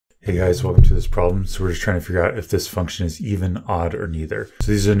Hey guys, welcome to this problem. So we're just trying to figure out if this function is even, odd, or neither.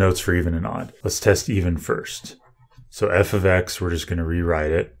 So these are notes for even and odd. Let's test even first. So f of x, we're just going to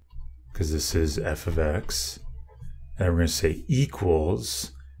rewrite it because this is f of x. And we're going to say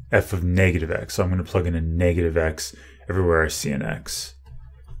equals f of negative x. So I'm going to plug in a negative x everywhere I see an x.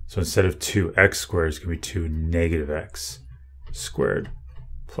 So instead of 2x squared, it's going to be 2 negative x squared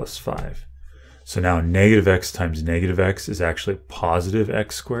plus 5. So now negative x times negative x is actually positive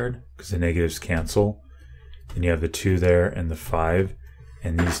x squared because the negatives cancel. And you have the 2 there and the 5,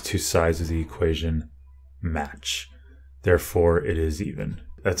 and these two sides of the equation match. Therefore, it is even.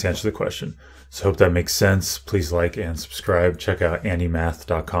 That's the answer to the question. So I hope that makes sense. Please like and subscribe. Check out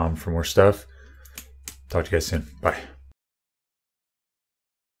andymath.com for more stuff. Talk to you guys soon. Bye.